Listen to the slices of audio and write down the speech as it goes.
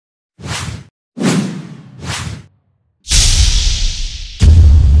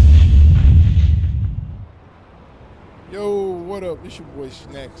what up? It's your boy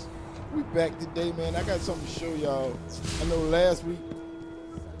Snacks. We back today, man. I got something to show y'all. I know last week,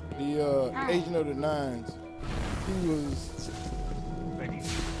 the Agent of the Nines, he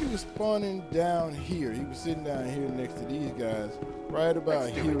was spawning down here. He was sitting down here next to these guys, right about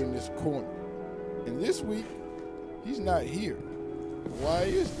here in this corner. And this week, he's not here. Why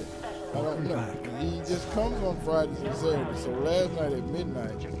is that? I don't know. And he just comes on Fridays and Saturdays. So last night at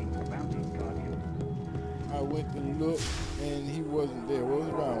midnight, I went to look, and he wasn't there. Well, it was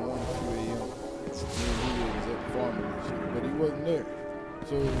around 1 or 2 a.m. And he was up farming and shit, but he wasn't there.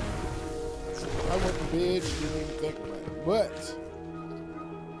 So I went to bed and didn't even think about it. But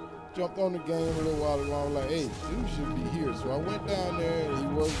jumped on the game a little while ago. I was like, hey, dude should be here. So I went down there, and he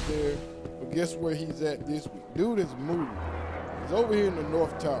wasn't there. But guess where he's at this week? Dude has moved. He's over here in the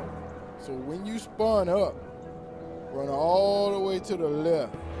North Tower. So when you spawn up, run all the way to the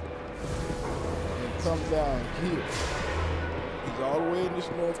left and come down here. He's all the way in this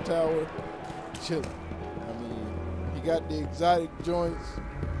North Tower, chilling. I mean, he got the exotic joints,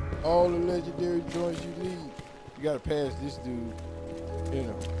 all the legendary joints you need. You gotta pass this dude, you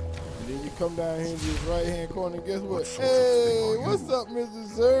know. And then you come down here in this right-hand corner, and guess what? Hey, what's up, Mr.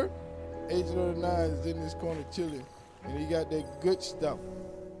 Sir? Agent of the Nine is in this corner chilling, and he got that good stuff.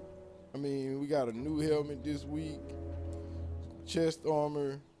 I mean, we got a new helmet this week, chest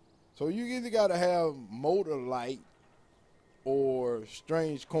armor. So you either got to have motor light or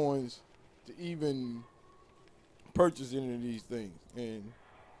strange coins to even purchase any of these things. And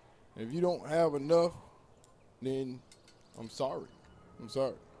if you don't have enough, then I'm sorry. I'm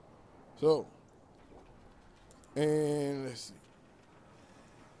sorry. So, and let's see.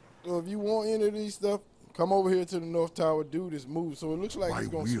 So if you want any of these stuff, come over here to the North Tower. Dude is moved, so it looks like he's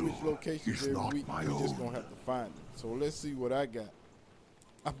gonna switch locations every week. We're just gonna have to find it. So let's see what I got.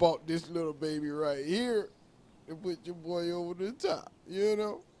 I bought this little baby right here to put your boy over the top, you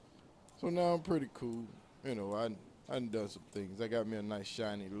know. So now I'm pretty cool. You know, I done some things. I got me a nice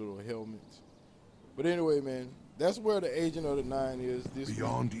shiny little helmet. But anyway, man, that's where the Agent of the Nine is. This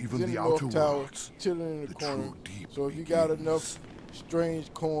beyond week. even He's in the North outer Tower, worlds, chilling in the corner. So if you begins. got enough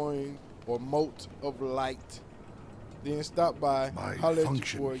strange coin or mote of light, then stop by, holler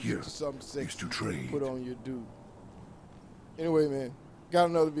at your boy, get you something sexy to put on your dude. Anyway, man, got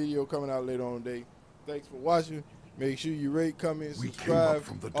another video coming out later on today. Thanks for watching. Make sure you rate, comment, subscribe,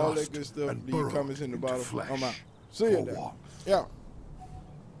 all that good stuff. Leave comments in the bottom. I'm out. See you then. Yeah.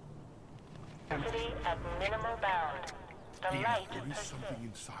 At minimal bound. The light There is something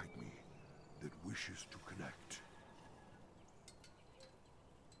inside me that wishes to connect.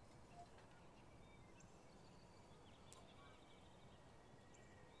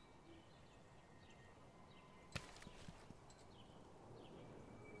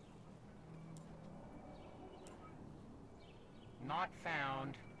 Not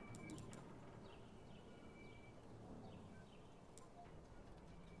found.